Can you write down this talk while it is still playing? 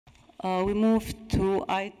We move to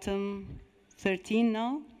item 13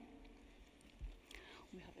 now.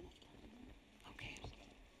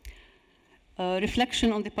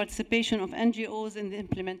 Reflection on the participation of NGOs in the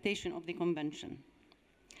implementation of the convention.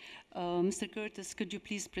 Mr. Curtis, could you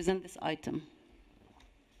please present this item?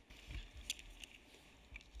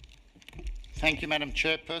 Thank you, Madam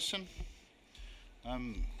Chairperson.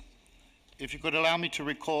 If you could allow me to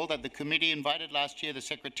recall that the committee invited last year the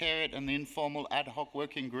Secretariat and the informal ad hoc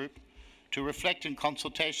working group to reflect in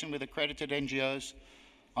consultation with accredited NGOs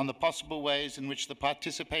on the possible ways in which the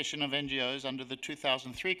participation of NGOs under the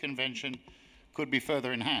 2003 Convention could be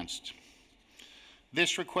further enhanced.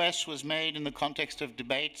 This request was made in the context of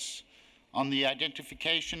debates on the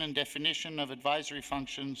identification and definition of advisory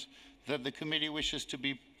functions that the committee wishes to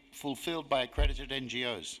be fulfilled by accredited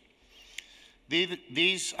NGOs.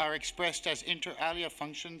 These are expressed as inter alia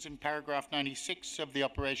functions in paragraph 96 of the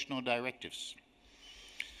operational directives.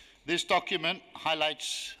 This document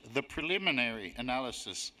highlights the preliminary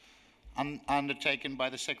analysis undertaken by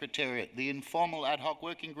the Secretariat. The informal ad hoc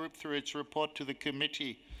working group, through its report to the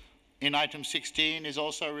committee in item 16, is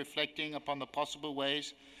also reflecting upon the possible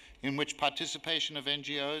ways in which participation of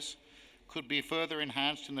NGOs could be further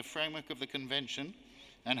enhanced in the framework of the Convention,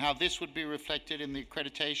 and how this would be reflected in the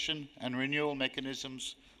accreditation and renewal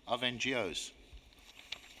mechanisms of NGOs.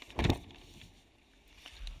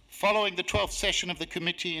 Following the 12th session of the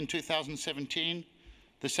committee in 2017,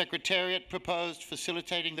 the Secretariat proposed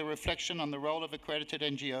facilitating the reflection on the role of accredited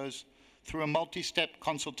NGOs through a multi-step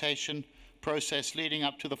consultation process leading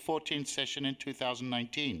up to the 14th session in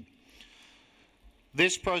 2019.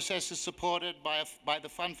 This process is supported by the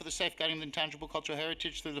Fund for the Safeguarding of the Intangible Cultural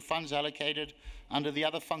Heritage through the funds allocated under the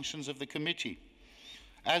other functions of the committee.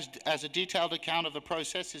 As a detailed account of the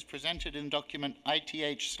process is presented in document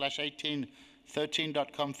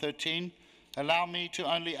ITH/1813.com13, allow me to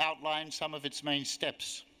only outline some of its main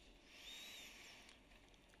steps.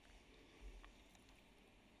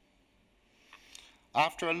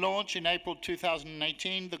 After a launch in April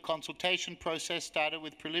 2018, the consultation process started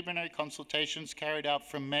with preliminary consultations carried out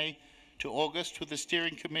from May to August with the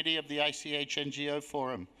steering committee of the ICH NGO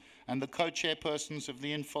Forum and the co-chairpersons of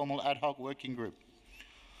the informal ad hoc working group.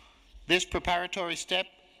 This preparatory step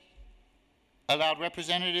allowed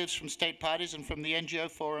representatives from state parties and from the NGO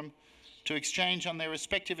Forum to exchange on their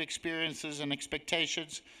respective experiences and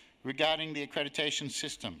expectations regarding the accreditation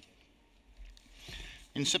system.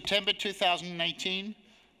 In September 2018,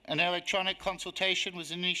 an electronic consultation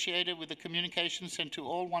was initiated with a communication sent to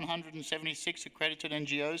all 176 accredited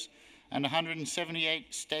NGOs and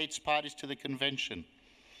 178 states parties to the convention.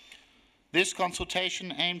 This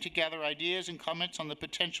consultation aimed to gather ideas and comments on the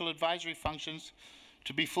potential advisory functions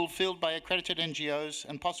to be fulfilled by accredited NGOs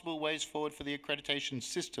and possible ways forward for the accreditation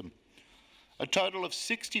system. A total of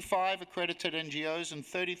 65 accredited NGOs and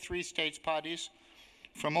 33 states parties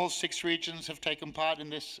from all 6 regions have taken part in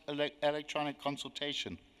this electronic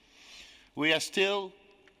consultation. We are still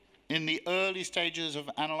in the early stages of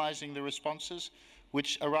analyzing the responses,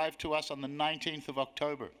 which arrived to us on the 19th of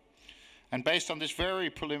October. And based on this very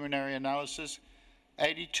preliminary analysis,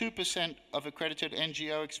 82% of accredited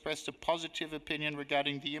NGO expressed a positive opinion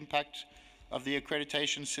regarding the impact of the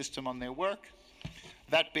accreditation system on their work.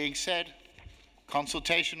 That being said,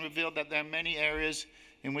 consultation revealed that there are many areas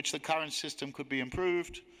in which the current system could be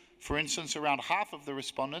improved. For instance, around half of the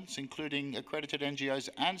respondents, including accredited NGOs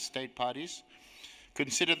and state parties,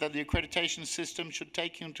 considered that the accreditation system should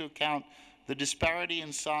take into account the disparity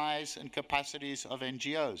in size and capacities of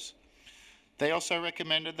NGOs. They also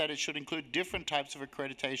recommended that it should include different types of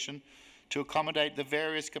accreditation to accommodate the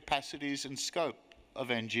various capacities and scope of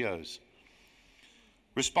NGOs.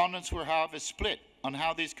 Respondents were, however, split on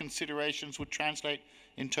how these considerations would translate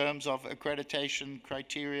in terms of accreditation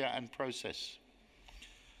criteria and process.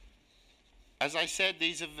 As I said,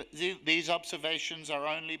 these observations are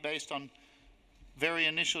only based on very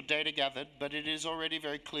initial data gathered, but it is already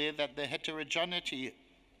very clear that the heterogeneity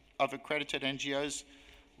of accredited NGOs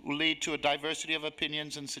will lead to a diversity of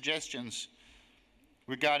opinions and suggestions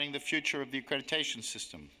regarding the future of the accreditation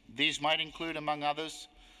system. These might include, among others,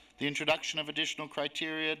 the introduction of additional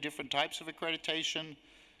criteria, different types of accreditation,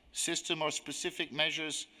 system or specific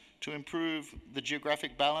measures to improve the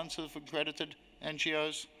geographic balance of accredited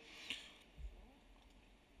NGOs.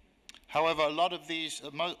 However, a lot of these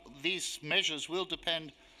measures will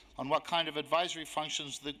depend on what kind of advisory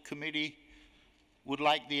functions the committee would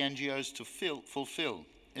like the NGOs to fulfill.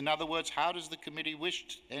 In other words, how does the committee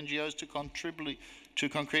wish NGOs to concretely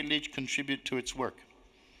contribute to its work?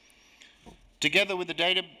 Together with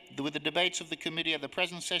the debates of the committee at the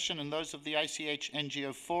present session and those of the ICH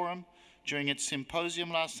NGO Forum, during its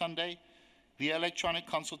symposium last Sunday. The electronic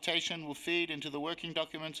consultation will feed into the working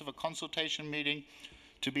documents of a consultation meeting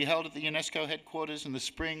to be held at the UNESCO headquarters in the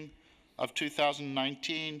spring of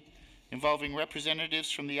 2019, involving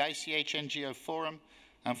representatives from the ICH NGO Forum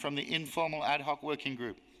and from the informal ad hoc working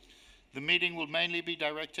group. The meeting will mainly be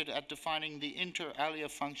directed at defining the inter alia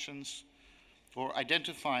functions or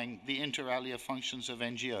identifying the inter alia functions of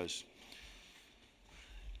NGOs.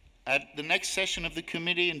 At the next session of the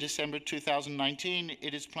committee in December 2019,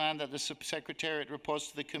 it is planned that the Secretariat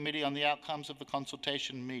reports to the committee on the outcomes of the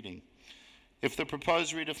consultation meeting. If the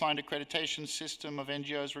proposed redefined accreditation system of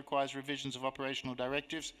NGOs requires revisions of operational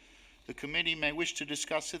directives, the committee may wish to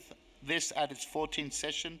discuss this at its 14th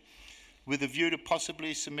session with a view to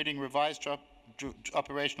possibly submitting revised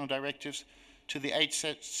operational directives to the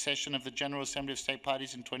 8th session of the General Assembly of State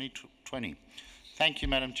Parties in 2020. Thank you,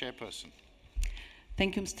 Madam Chairperson.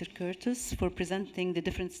 Thank you, Mr. Curtis, for presenting the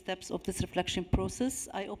different steps of this reflection process.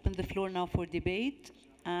 I open the floor now for debate,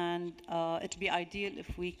 and it'd be ideal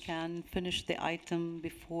if we can finish the item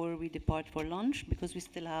before we depart for lunch, because we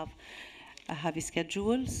still have a heavy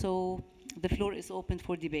schedule. So the floor is open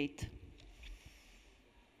for debate.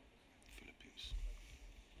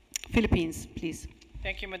 Philippines, please.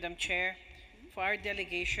 Thank you, Madam Chair. For our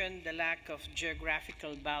delegation, the lack of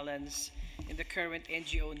geographical balance in the current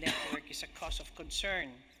NGO network is a cause of concern,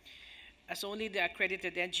 as only the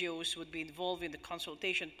accredited NGOs would be involved in the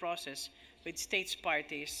consultation process with states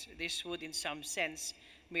parties. This would, in some sense,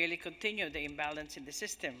 merely continue the imbalance in the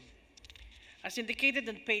system. As indicated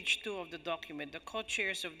on page 2 of the document, the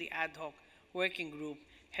co-chairs of the ad hoc working group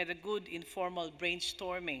had a good informal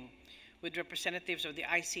brainstorming with representatives of the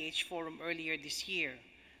ICH Forum earlier this year.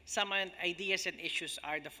 Some ideas and issues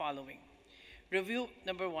are the following.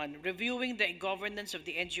 Number one, reviewing the governance of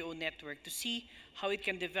the NGO network to see how it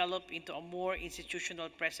can develop into a more institutional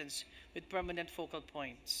presence with permanent focal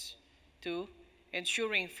points. 2,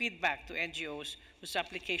 ensuring feedback to NGOs whose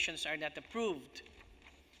applications are not approved.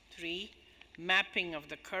 3, mapping of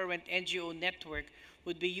the current NGO network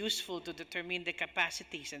would be useful to determine the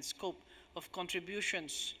capacities and scope of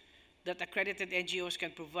contributions that accredited NGOs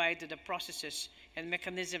can provide to the processes and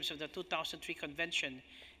mechanisms of the 2003 Convention.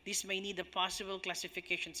 This may need a possible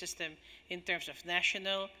classification system in terms of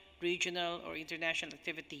national, regional, or international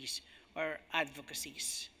activities or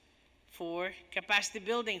advocacies. 4, capacity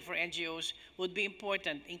building for NGOs would be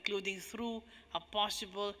important, including through a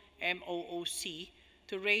possible MOOC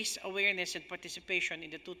to raise awareness and participation in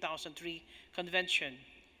the 2003 Convention.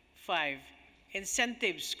 5,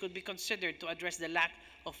 incentives could be considered to address the lack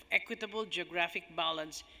of equitable geographic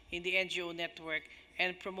balance in the NGO network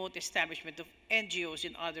and promote establishment of NGOs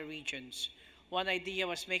in other regions. One idea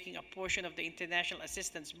was making a portion of the international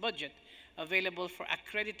assistance budget available for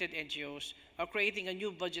accredited NGOs or creating a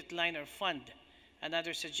new budget line or fund.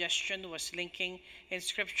 Another suggestion was linking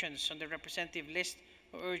inscriptions on the representative list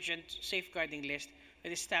or urgent safeguarding list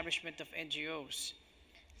with establishment of NGOs.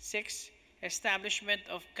 6, establishment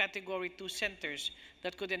of Category 2 centers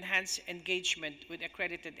that could enhance engagement with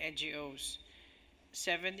accredited NGOs.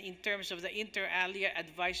 7, in terms of the inter alia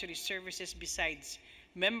advisory services besides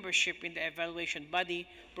membership in the evaluation body,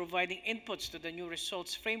 providing inputs to the new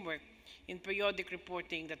results framework in periodic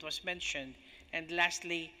reporting that was mentioned. And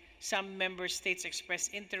lastly, some member states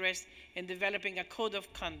expressed interest in developing a code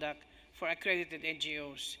of conduct for accredited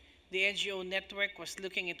NGOs. The NGO network was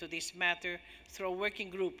looking into this matter through a working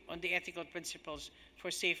group on the ethical principles for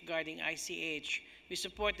safeguarding ICH. We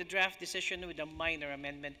support the draft decision with a minor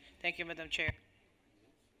amendment. Thank you, Madam Chair.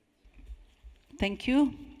 Thank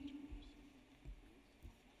you.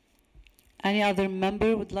 Any other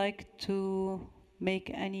member would like to make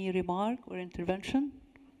any remark or intervention?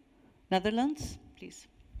 Netherlands, please.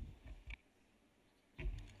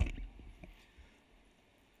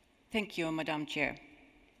 Thank you, Madam Chair.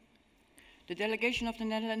 The delegation of the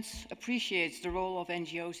Netherlands appreciates the role of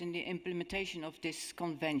NGOs in the implementation of this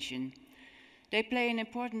convention. They play an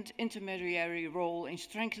important intermediary role in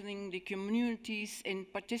strengthening the communities in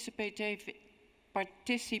participative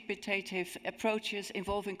approaches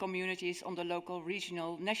involving communities on the local,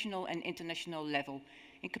 regional, national and international level,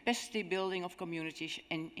 in capacity building of communities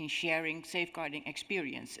and in sharing safeguarding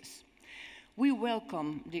experiences. We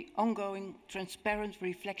welcome the ongoing transparent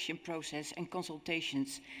reflection process and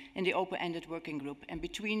consultations in the open-ended working group and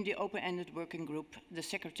between the open-ended working group, the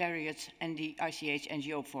Secretariat and the ICH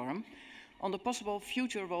NGO Forum on the possible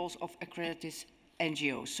future roles of accredited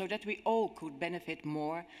NGOs so that we all could benefit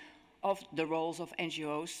more of the roles of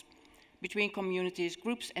NGOs between communities,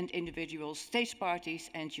 groups and individuals, states parties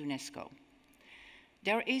and UNESCO.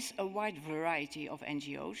 There is a wide variety of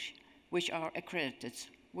NGOs which are accredited.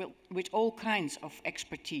 with all kinds of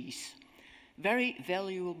expertise, very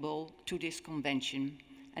valuable to this convention.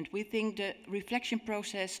 And we think the reflection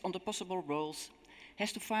process on the possible roles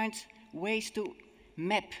has to find ways to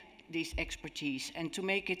map this expertise and to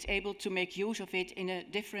make it able to make use of it in a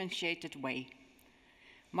differentiated way.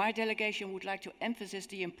 My delegation would like to emphasize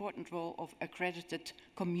the important role of accredited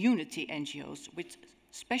community NGOs with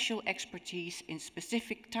special expertise in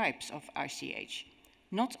specific types of RCH.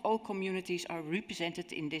 Not all communities are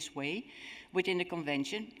represented in this way within the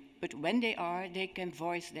convention, but when they are, they can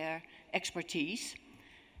voice their expertise,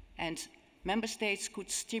 and member states could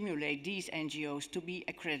stimulate these NGOs to be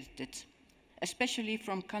accredited, especially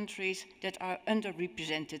from countries that are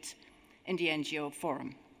underrepresented in the NGO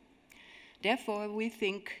forum. Therefore, we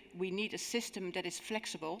think we need a system that is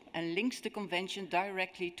flexible and links the convention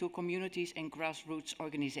directly to communities and grassroots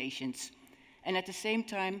organizations, and at the same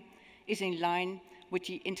time is in line with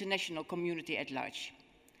the international community at large.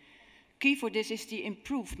 Key for this is the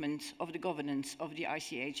improvement of the governance of the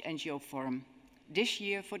ICH NGO Forum. This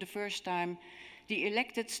year, for the first time, the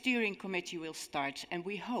elected steering committee will start, and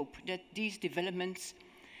we hope that these developments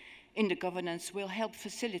in the governance will help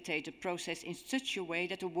facilitate the process in such a way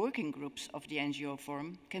that the working groups of the NGO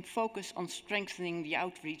Forum can focus on strengthening the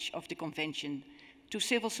outreach of the convention to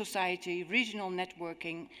civil society, regional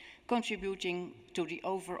networking, contributing to the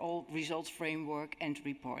overall results framework and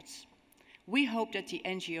reports. We hope that the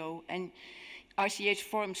NGO and RCH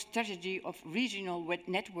Forum strategy of regional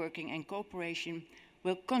networking and cooperation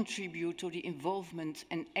will contribute to the involvement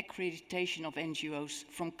and accreditation of NGOs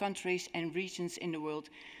from countries and regions in the world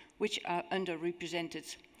which are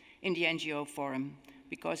underrepresented in the NGO Forum,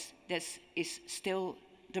 because this is still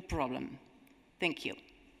the problem. Thank you.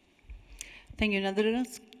 Thank you,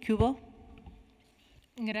 Netherlands. Cuba.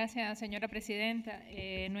 Gracias, señora presidenta.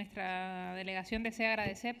 Nuestra delegación desea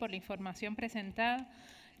agradecer por la información presentada.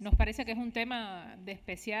 Nos parece que es un tema de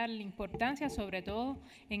especial importancia, sobre todo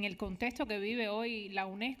en el contexto que vive hoy la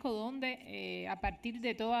UNESCO, donde a partir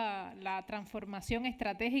de toda la transformación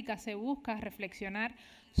estratégica se busca reflexionar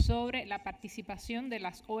sobre la participación de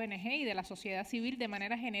las ONG y de la sociedad civil de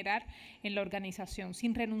manera general en la organización,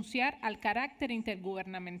 sin renunciar al carácter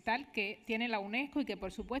intergubernamental que tiene la UNESCO y que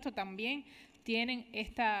por supuesto también tienen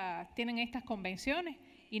estas convenciones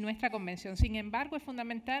y nuestra convención. Sin embargo, es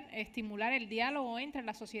fundamental estimular el diálogo entre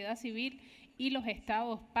la sociedad civil y los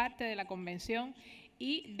estados parte de la convención,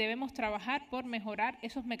 y debemos trabajar por mejorar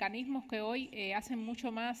esos mecanismos que hoy hacen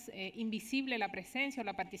mucho más invisible la presencia o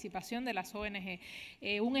la participación de las ONG.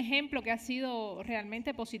 Un ejemplo que ha sido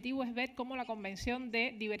realmente positivo es ver cómo la Convención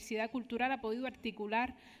de Diversidad Cultural ha podido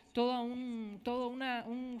articular todo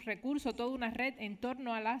un recurso, toda una red en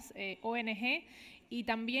torno a las ONG, y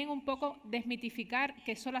también un poco desmitificar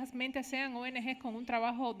que solamente sean ONGs con un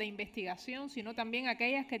trabajo de investigación, sino también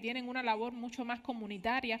aquellas que tienen una labor mucho más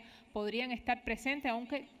comunitaria podrían estar presentes,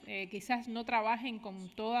 aunque quizás no trabajen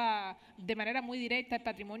de manera muy directa el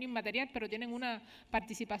patrimonio inmaterial, pero tienen una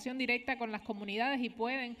participación directa con las comunidades y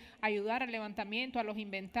pueden ayudar al levantamiento, a los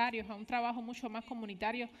inventarios, a un trabajo mucho más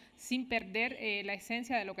comunitario sin perder la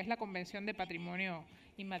esencia de lo que es la Convención de Patrimonio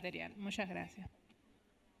Inmaterial. Muchas gracias.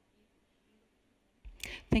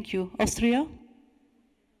 Thank you. Austria.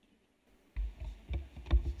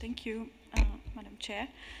 Thank you, Madam Chair.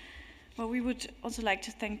 Well, we would also like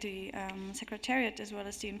to thank the Secretariat as well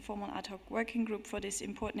as the informal ad hoc working group for this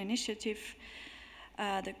important initiative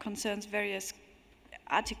that concerns various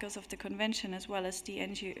articles of the Convention, as well as the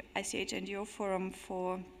ICH NGO Forum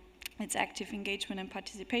for its active engagement and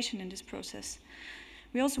participation in this process.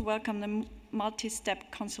 We also welcome the multi-step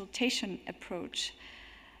consultation approach.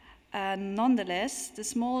 Nonetheless, the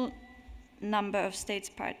small number of states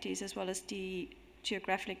parties, as well as the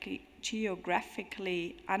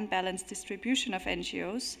geographically unbalanced distribution of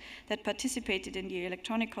NGOs that participated in the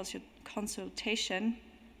electronic consultation,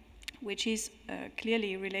 which is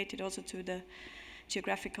clearly related also to the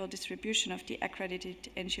geographical distribution of the accredited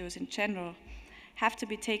NGOs in general, have to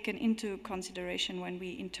be taken into consideration when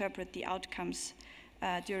we interpret the outcomes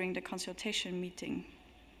during the consultation meeting.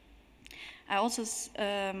 I also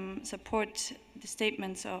support the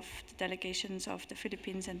statements of the delegations of the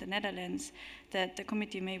Philippines and the Netherlands that the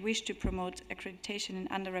committee may wish to promote accreditation in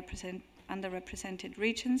underrepresented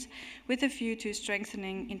regions with a view to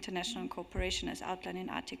strengthening international cooperation as outlined in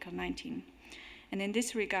Article 19. And in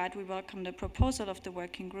this regard, we welcome the proposal of the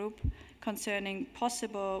working group concerning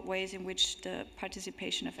possible ways in which the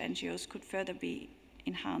participation of NGOs could further be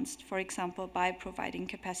enhanced, for example, by providing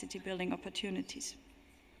capacity building opportunities.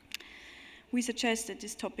 We suggest that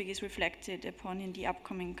this topic is reflected upon in the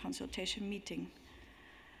upcoming consultation meeting.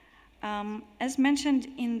 As mentioned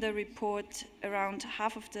in the report, around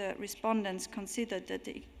half of the respondents considered that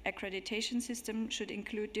the accreditation system should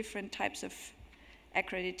include different types of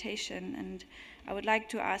accreditation, and I would like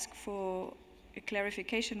to ask for a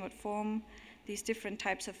clarification what form these different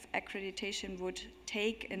types of accreditation would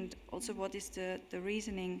take, and also what is the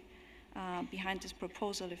reasoning behind this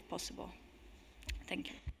proposal, if possible. Thank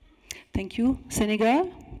you. Thank you. Senegal?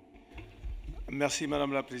 Merci,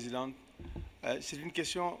 Madame la Présidente. C'est une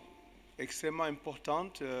question extrêmement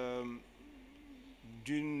importante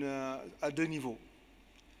à deux niveaux.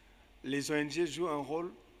 Les ONG jouent un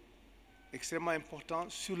rôle extrêmement important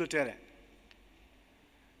sur le terrain.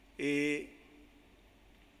 Et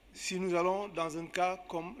si nous allons dans un cas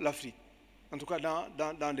comme l'Afrique, en tout cas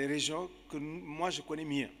dans des régions que moi je connais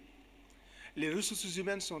mieux, les ressources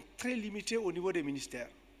humaines sont très limitées au niveau des ministères.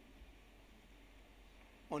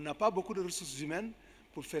 On n'a pas beaucoup de ressources humaines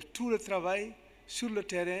pour faire tout le travail sur le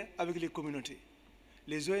terrain avec les communautés.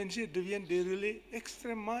 Les ONG deviennent des relais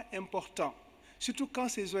extrêmement importants, surtout quand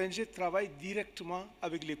ces ONG travaillent directement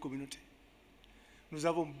avec les communautés. Nous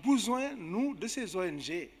avons besoin, nous, de ces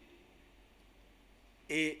ONG.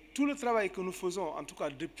 Et tout le travail que nous faisons, en tout cas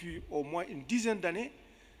depuis au moins une dizaine d'années,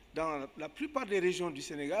 dans la plupart des régions du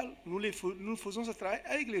Sénégal, nous faisons ce travail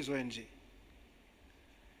avec les ONG.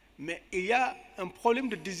 Mais il y a un problème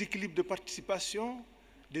de déséquilibre de participation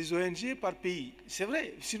des ONG par pays. C'est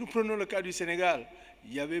vrai, si nous prenons le cas du Sénégal,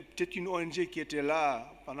 il y avait peut-être une ONG qui était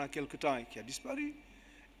là pendant quelque temps et qui a disparu.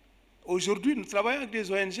 Aujourd'hui, nous travaillons avec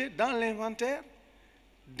des ONG dans l'inventaire,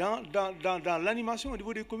 dans l'animation au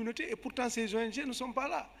niveau des communautés, et pourtant ces ONG ne sont pas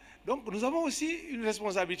là. Donc nous avons aussi une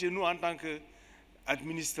responsabilité, nous, en tant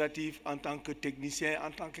qu'administratifs, en tant que techniciens,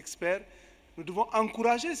 en tant qu'experts. Nous devons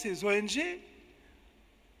encourager ces ONG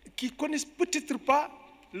qui ne connaissent peut-être pas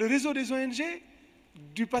le réseau des ONG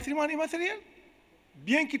du patrimoine immatériel,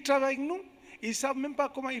 bien qu'ils travaillent avec nous, ils ne savent même pas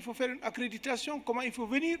comment il faut faire une accréditation, comment il faut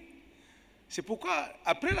venir. C'est pourquoi,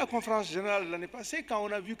 après la conférence générale de l'année passée, quand on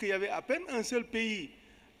a vu qu'il y avait à peine un seul pays,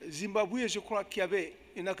 Zimbabwe, je crois, qui avait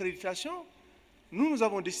une accréditation, nous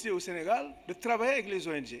avons décidé au Sénégal de travailler avec les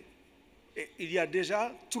ONG. Et il y a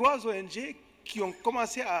déjà 3 ONG qui ont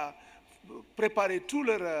commencé à préparer tous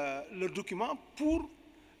leurs documents pour,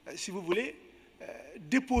 si vous voulez,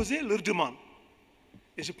 déposer leurs demandes.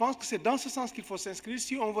 Et je pense que c'est dans ce sens qu'il faut s'inscrire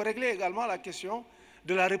si on veut régler également la question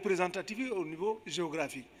de la représentativité au niveau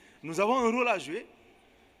géographique. Nous avons un rôle à jouer,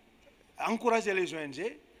 encourager les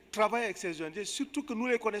ONG, travailler avec ces ONG, surtout que nous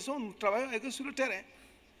les connaissons, nous travaillons avec eux sur le terrain.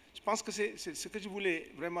 Je pense que c'est ce que je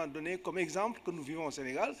voulais vraiment donner comme exemple que nous vivons au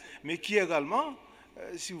Sénégal, mais qui est également,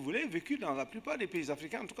 si vous voulez, vécu dans la plupart des pays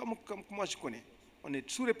africains, en tout cas comme moi je connais. On est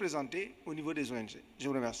sous-représenté au niveau des ONG. Je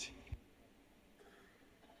vous remercie.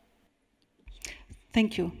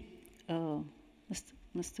 Thank you.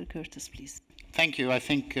 Mr. Curtis, please. Thank you. I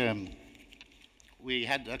think we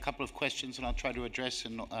had a couple of questions, and I'll try to address.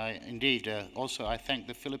 And indeed, also, I thank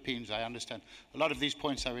the Philippines. I understand a lot of these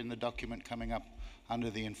points are in the document coming up under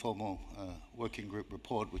the informal working group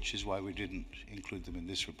report, which is why we didn't include them in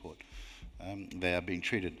this report. They are being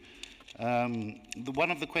treated.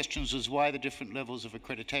 One of the questions was why the different levels of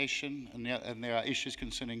accreditation, and there are issues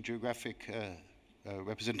concerning geographic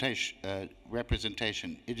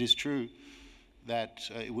representation. It is true that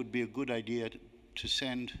it would be a good idea to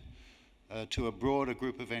send to a broader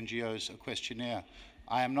group of NGOs a questionnaire.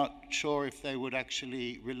 I am not sure if they would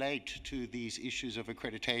actually relate to these issues of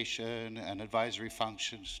accreditation and advisory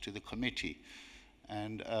functions to the committee.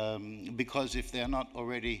 And because if they're not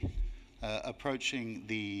already approaching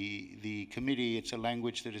the committee, it's a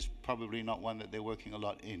language that is probably not one that they're working a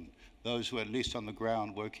lot in. Those who are at least on the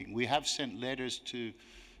ground working. We have sent letters to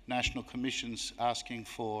national commissions asking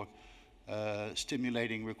for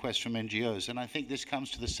stimulating requests from NGOs. And I think this comes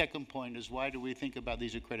to the second point, is why do we think about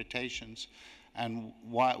these accreditations and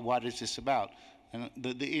what is this about? And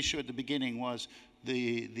the issue at the beginning was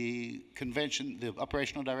the convention, the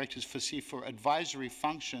operational directives foresee for advisory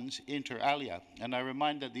functions inter alia. And I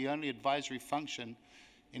remind that the only advisory function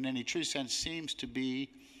in any true sense seems to be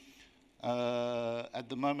at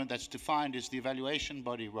the moment that's defined is the evaluation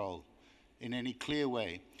body role in any clear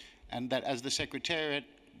way. And that as the Secretariat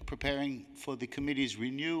preparing for the committee's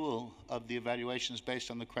renewal of the evaluations based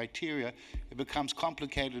on the criteria, it becomes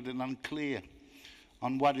complicated and unclear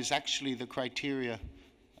on what is actually the criteria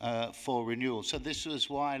for renewal. So this was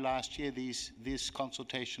why last year this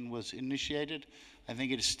consultation was initiated. I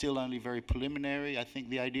think it is still only very preliminary. I think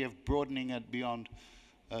the idea of broadening it beyond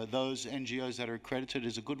those NGOs that are accredited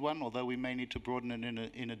is a good one, although we may need to broaden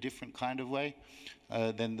it in a different kind of way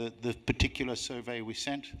than the particular survey we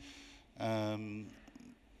sent.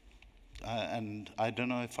 and I don't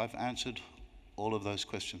know if I've answered all of those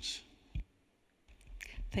questions.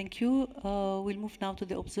 Thank you. We'll move now to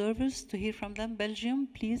the observers to hear from them. Belgium,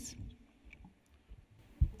 please.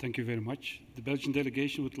 Thank you very much. The Belgian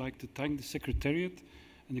delegation would like to thank the Secretariat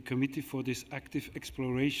and the committee for this active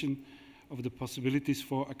exploration of the possibilities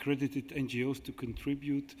for accredited NGOs to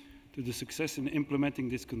contribute to the success in implementing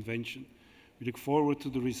this convention. We look forward to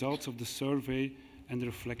the results of the survey and the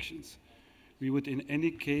reflections. We would in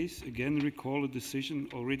any case again recall a decision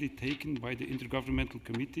already taken by the Intergovernmental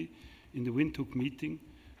Committee in the Windhoek meeting,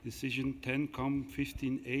 decision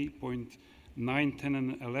 10.com.15a.9, 10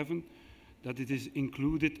 and 11, that it is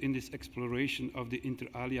included in this exploration of the inter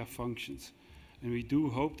alia functions. And we do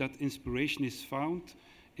hope that inspiration is found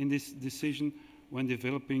in this decision when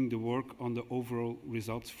developing the work on the overall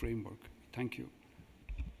results framework. Thank you.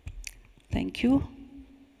 Thank you.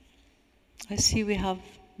 I see we have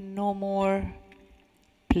no more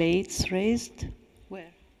plates raised.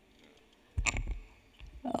 Where?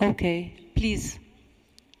 Okay, please.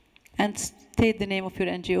 And state the name of your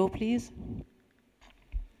NGO, please.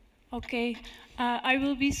 Okay, I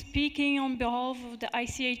will be speaking on behalf of the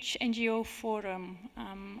ICH NGO Forum.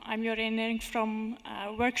 I'm Jorijn from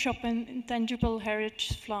Workshop in Intangible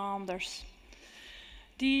Heritage Flanders.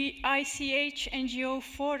 The ICH NGO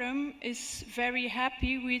Forum is very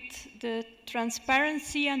happy with the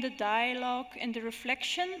transparency and the dialogue and the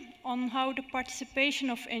reflection on how the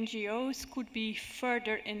participation of NGOs could be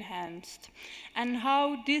further enhanced and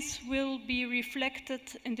how this will be reflected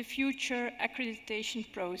in the future accreditation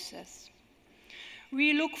process.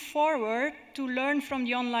 We look forward to learn from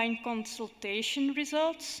the online consultation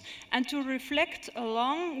results and to reflect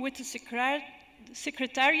along with the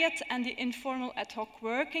Secretariat and the informal ad hoc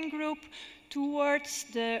working group towards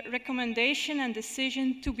the recommendation and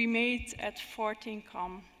decision to be made at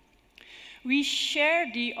 14COM. We share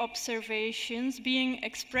the observations being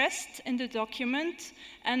expressed in the document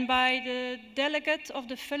and by the delegate of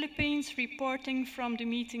the Philippines reporting from the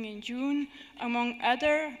meeting in June, among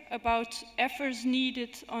other, about efforts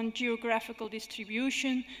needed on geographical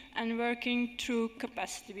distribution and working through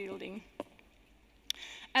capacity building.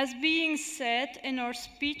 As being said in our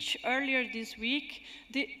speech earlier this week,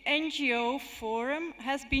 the NGO Forum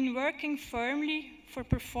has been working firmly for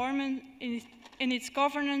performance in its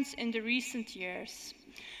governance in the recent years.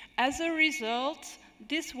 As a result,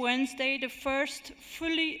 this Wednesday, the first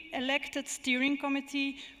fully elected steering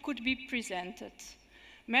committee could be presented.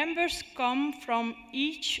 Members come from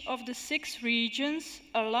each of the 6 regions,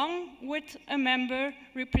 along with a member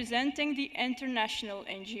representing the international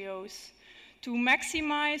NGOs, to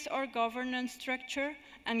maximize our governance structure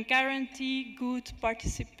and guarantee good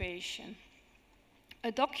participation.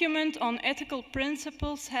 A document on ethical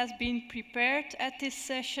principles has been prepared at this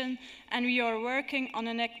session, and we are working on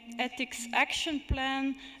an ethics action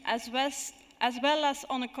plan as well as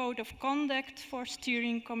on a code of conduct for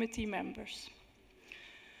steering committee members.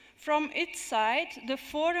 From its side, the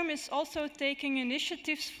Forum is also taking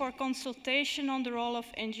initiatives for consultation on the role of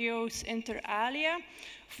NGOs inter alia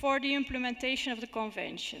for the implementation of the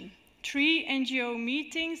Convention. 3 NGO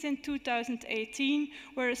meetings in 2018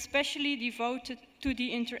 were especially devoted to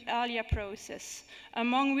the inter alia process,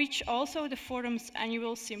 among which also the Forum's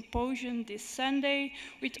annual symposium this Sunday,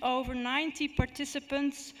 with over 90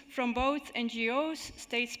 participants from both NGOs,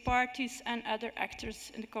 states parties and other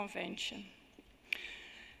actors in the Convention.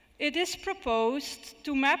 It is proposed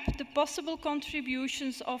to map the possible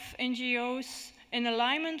contributions of NGOs in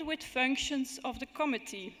alignment with functions of the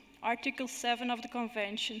committee, Article 7 of the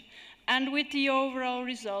Convention, and with the overall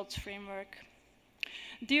results framework.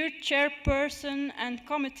 Dear Chairperson and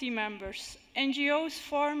committee members, NGOs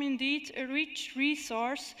form indeed a rich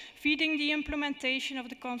resource feeding the implementation of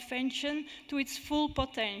the Convention to its full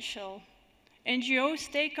potential.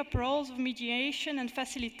 NGOs take up roles of mediation and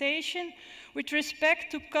facilitation with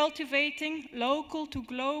respect to cultivating local to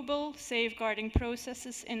global safeguarding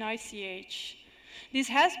processes in ICH. This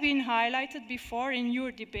has been highlighted before in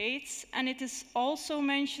your debates, and it is also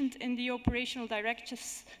mentioned in the Operational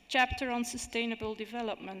Directives chapter on sustainable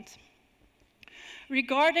development.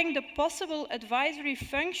 Regarding the possible advisory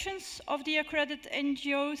functions of the accredited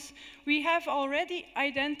NGOs, we have already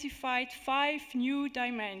identified 5 new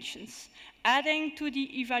dimensions, adding to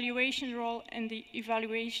the evaluation role in the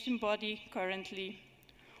evaluation body currently.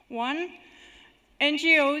 1.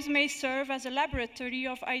 NGOs may serve as a laboratory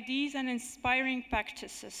of ideas and inspiring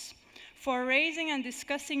practices for raising and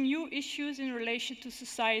discussing new issues in relation to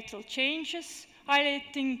societal changes,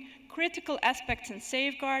 highlighting critical aspects in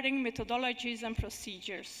safeguarding, methodologies and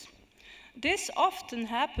procedures. This often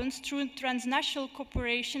happens through transnational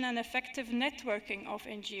cooperation and effective networking of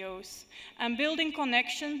NGOs, and building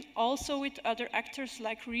connections also with other actors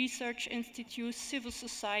like research institutes, civil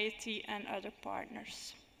society, and other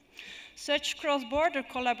partners. Such cross-border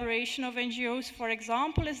collaboration of NGOs, for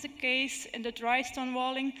example, is the case in the dry stone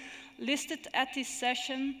walling listed at this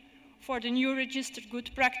session, for the new registered good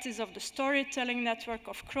practice of the storytelling network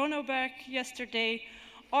of Kronoberg yesterday,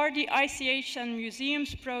 or the ICH and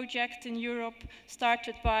Museums project in Europe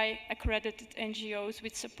started by accredited NGOs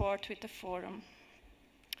with support with the forum.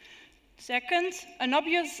 Second, an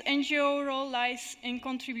obvious NGO role lies in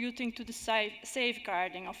contributing to the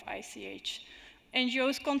safeguarding of ICH.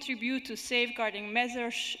 NGOs contribute to safeguarding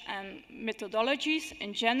measures and methodologies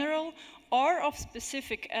in general, or of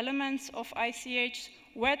specific elements of ICH,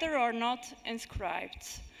 whether or not inscribed,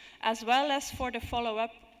 as well as for the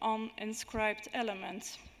follow-up on inscribed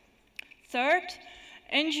elements. Third,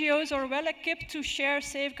 NGOs are well equipped to share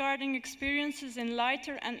safeguarding experiences in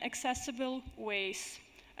lighter and accessible ways.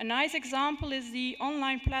 A nice example is the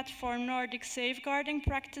online platform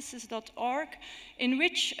NordicSafeguardingPractices.org, in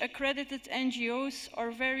which accredited NGOs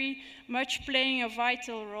are very much playing a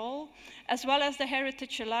vital role, as well as the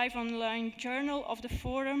Heritage Alive online journal of the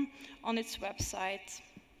Forum on its website.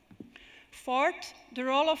 Fourth, the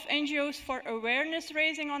role of NGOs for awareness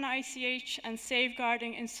raising on ICH and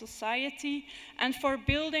safeguarding in society, and for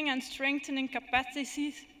building and strengthening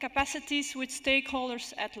capacities with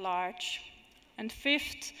stakeholders at large. And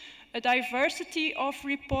fifth, a diversity of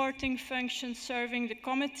reporting functions serving the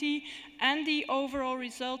committee and the overall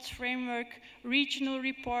results framework, regional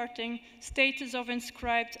reporting, status of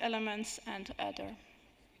inscribed elements, and other.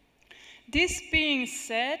 This being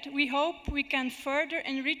said, we hope we can further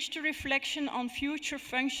enrich the reflection on future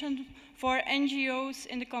functions for NGOs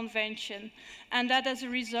in the Convention, and that as a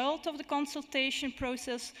result of the consultation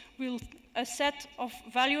process, we'll a set of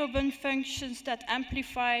valuable functions that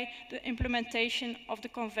amplify the implementation of the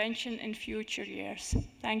Convention in future years.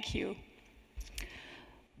 Thank you.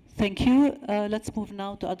 Thank you. Let's move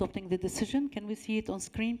now to adopting the decision. Can we see it on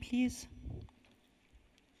screen, please?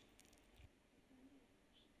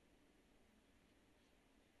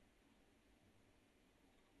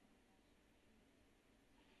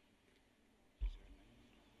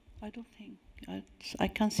 I don't think. I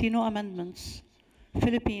can see no amendments.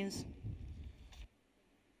 Philippines.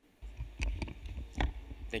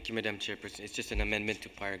 Thank you, Madam Chairperson. It's just an amendment to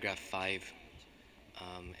paragraph 5,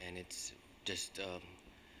 and it's just a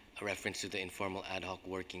reference to the informal ad hoc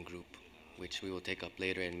working group, which we will take up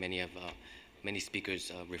later, and many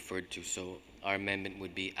speakers referred to. So our amendment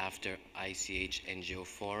would be after ICH NGO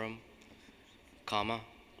Forum, comma,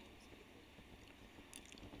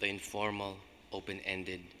 the informal,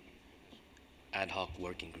 open-ended ad hoc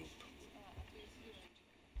working group.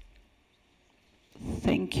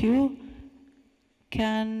 Thank you.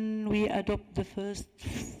 Can we adopt the first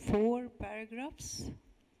 4 paragraphs?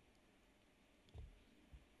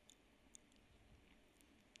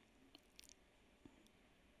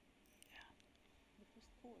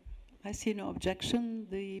 I see no objection.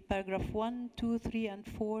 The paragraph 1, 2, 3, and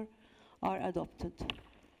 4 are adopted.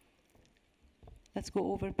 Let's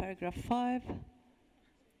go over paragraph 5.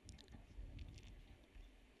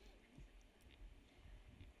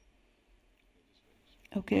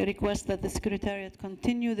 Okay, request that the Secretariat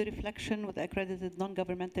continue the reflection with accredited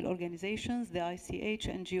non-governmental organizations, the ICH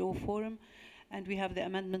NGO Forum, and we have the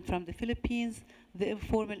amendment from the Philippines, the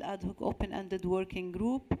informal ad hoc open-ended working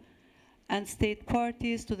group, and state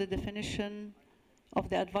parties to the definition of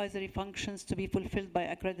the advisory functions to be fulfilled by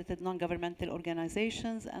accredited non-governmental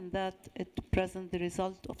organizations, and that at present the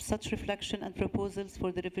result of such reflection and proposals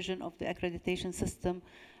for the revision of the accreditation system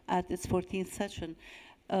at its 14th session.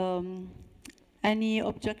 Any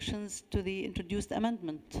objections to the introduced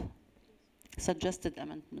amendment, suggested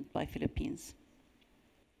amendment by Philippines?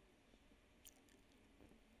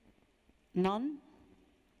 None?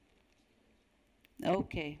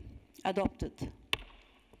 Okay, adopted.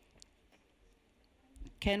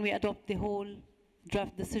 Can we adopt the whole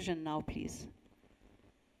draft decision now, please?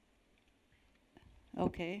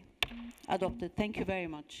 Okay, adopted. Thank you very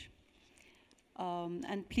much.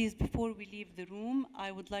 And please, before we leave the room,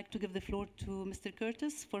 I would like to give the floor to Mr.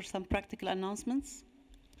 Curtis for some practical announcements.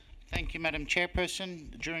 Thank you, Madam Chairperson.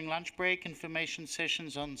 During lunch break, information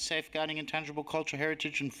sessions on safeguarding intangible cultural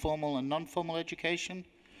heritage in formal and non-formal education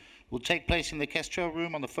will take place in the Kestrel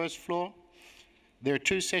room on the first floor. There are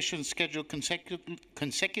 2 sessions scheduled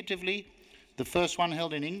consecutively. The first one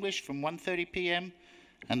held in English from 1:30 p.m.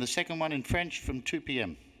 and the second one in French from 2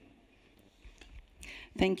 p.m.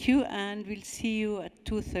 Thank you, and we'll see you at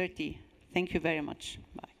 2:30. Thank you very much.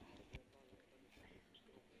 Bye.